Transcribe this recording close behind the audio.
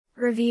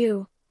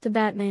Review The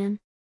Batman.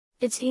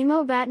 It's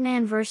Emo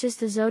Batman versus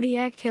the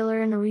Zodiac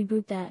Killer in a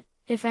reboot that,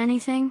 if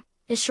anything,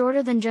 is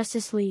shorter than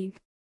Justice League.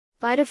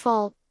 By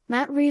default,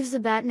 Matt Reeves'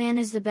 The Batman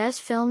is the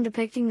best film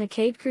depicting the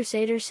Caped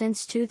Crusader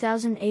since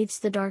 2008's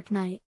The Dark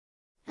Knight.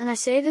 And I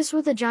say this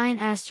with a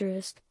giant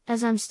asterisk,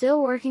 as I'm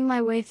still working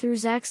my way through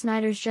Zack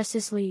Snyder's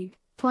Justice League,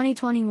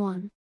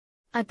 2021.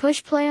 I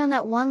pushed play on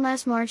that one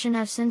last March and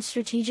have since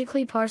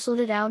strategically parceled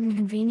it out in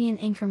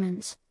convenient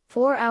increments,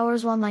 4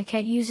 hours while my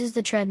cat uses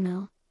the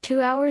treadmill, 2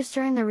 hours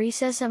during the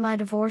recess at my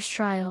divorce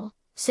trial,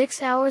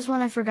 6 hours when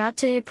I forgot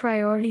to hit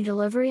priority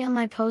delivery on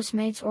my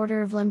PostMates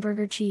order of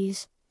Limburger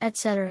cheese,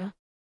 etc.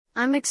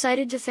 I'm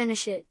excited to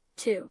finish it,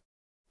 too.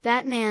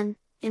 Batman,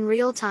 in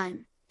real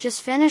time,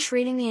 just finished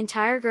reading the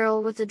entire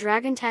Girl with the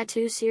Dragon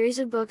Tattoo series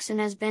of books and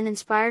has been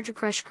inspired to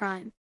crush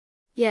crime.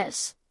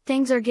 Yes,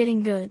 things are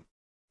getting good.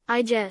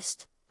 I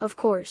jest, of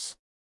course.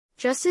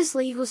 Justice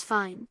League was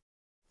fine.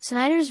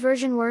 Snyder's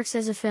version works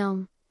as a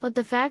film, but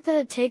the fact that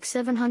it takes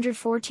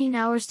 714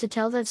 hours to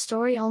tell that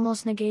story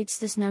almost negates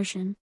this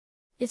notion.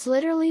 It's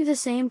literally the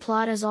same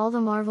plot as all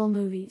the Marvel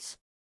movies.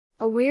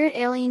 A weird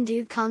alien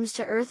dude comes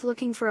to Earth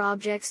looking for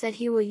objects that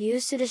he will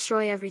use to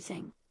destroy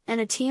everything, and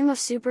a team of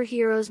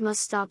superheroes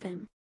must stop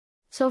him.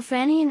 So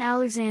Fanny and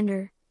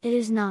Alexander, it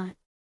is not.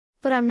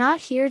 But I'm not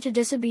here to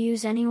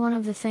disabuse anyone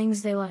of the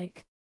things they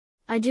like.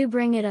 I do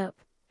bring it up,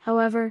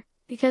 however,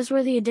 because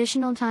where the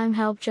additional time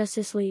helped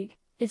Justice League,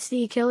 it's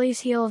the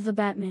Achilles heel of the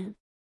Batman.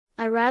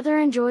 I rather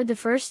enjoyed the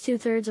first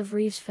 2/3 of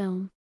Reeves'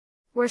 film.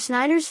 Where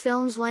Snyder's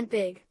films went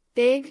big,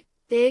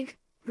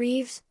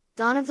 Reeves,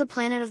 Dawn of the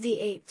Planet of the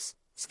Apes,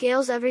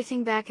 scales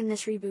everything back in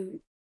this reboot.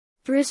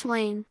 Bruce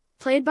Wayne,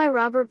 played by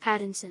Robert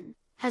Pattinson,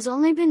 has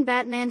only been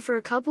Batman for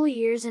a couple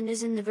years and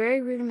is in the very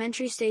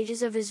rudimentary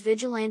stages of his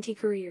vigilante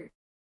career.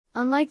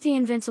 Unlike the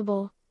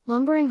Invincible,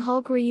 lumbering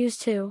Hulk reused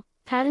too,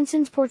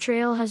 Pattinson's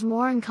portrayal has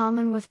more in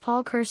common with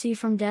Paul Kersey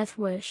from Death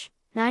Wish,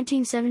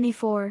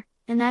 1974,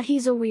 in that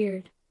he's a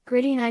weird,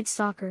 gritty Night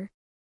Stalker.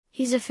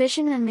 He's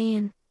efficient and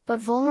mean, but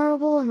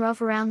vulnerable and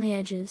rough around the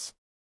edges.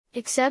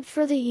 Except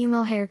for the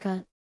emo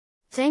haircut.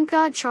 Thank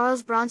God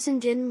Charles Bronson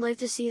didn't live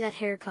to see that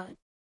haircut.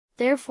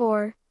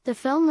 Therefore, the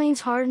film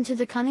leans hard into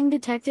the cunning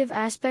detective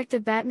aspect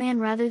of Batman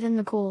rather than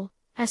the cool,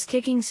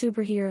 ass-kicking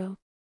superhero.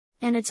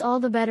 And it's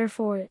all the better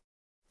for it.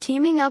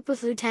 Teaming up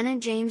with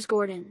Lieutenant James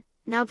Gordon,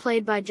 now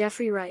played by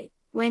Jeffrey Wright,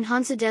 Wayne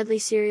hunts a deadly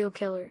serial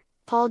killer,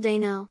 Paul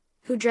Dano,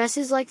 who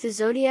dresses like the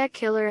Zodiac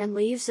Killer and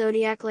leaves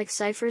Zodiac-like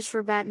ciphers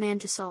for Batman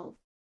to solve.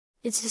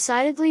 It's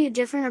decidedly a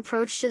different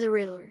approach to the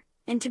Riddler,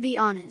 and to be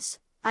honest,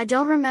 I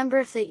don't remember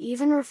if they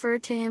even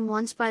referred to him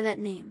once by that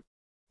name.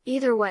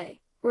 Either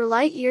way, we're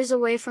light years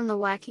away from the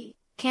wacky,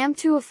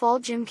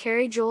 camp-to-a-fault Jim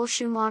Carrey Joel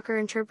Schumacher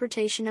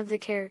interpretation of the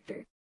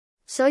character.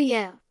 So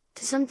yeah,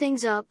 to sum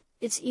things up,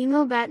 it's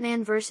Emo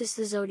Batman versus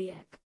the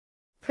Zodiac.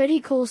 Pretty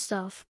cool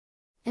stuff.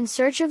 In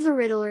search of the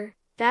Riddler,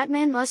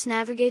 Batman must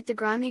navigate the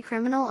grimy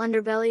criminal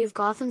underbelly of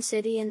Gotham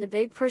City and the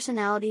big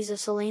personalities of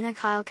Selina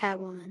Kyle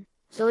Catwoman,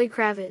 Zoë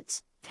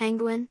Kravitz,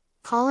 Penguin,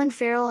 Colin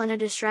Farrell in a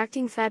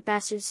distracting fat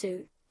bastard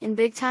suit, and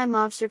big-time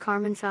mobster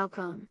Carmine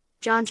Falcone,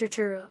 John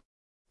Turturro.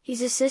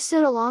 He's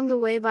assisted along the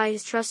way by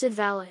his trusted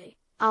valet,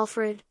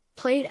 Alfred,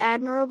 played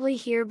admirably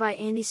here by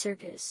Andy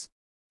Serkis.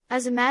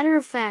 As a matter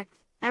of fact,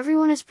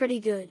 everyone is pretty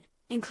good,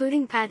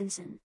 including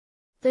Pattinson.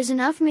 There's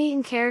enough meat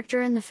and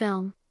character in the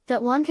film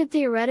that one could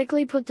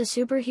theoretically put the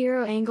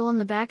superhero angle in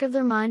the back of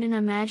their mind and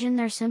imagine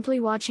they're simply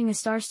watching a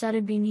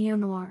star-studded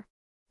neo-noir.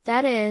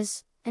 That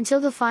is, until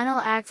the final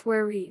act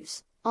where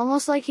Reeves,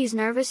 almost like he's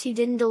nervous he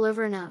didn't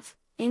deliver enough,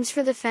 aims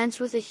for the fence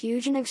with a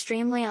huge and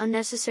extremely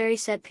unnecessary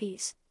set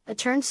piece, a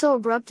turn so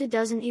abrupt it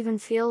doesn't even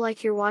feel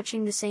like you're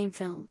watching the same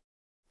film.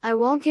 I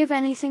won't give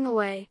anything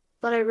away,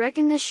 but I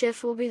reckon this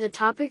shift will be the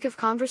topic of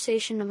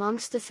conversation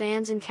amongst the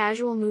fans and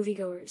casual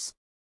moviegoers.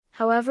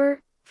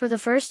 However, for the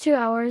first 2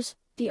 hours,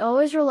 the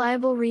always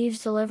reliable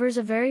Reeves delivers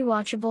a very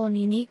watchable and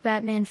unique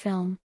Batman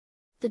film.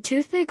 The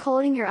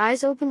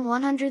toothpick-holding-your-eyes-open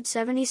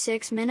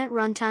 176-minute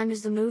runtime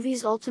is the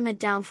movie's ultimate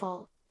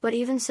downfall, but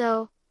even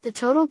so, the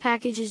total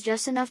package is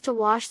just enough to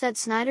wash that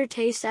Snyder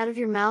taste out of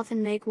your mouth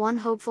and make one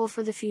hopeful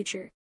for the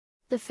future.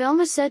 The film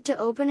is set to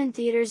open in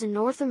theaters in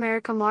North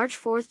America March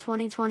 4,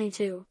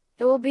 2022.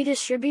 It will be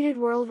distributed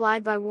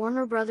worldwide by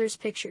Warner Bros.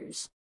 Pictures.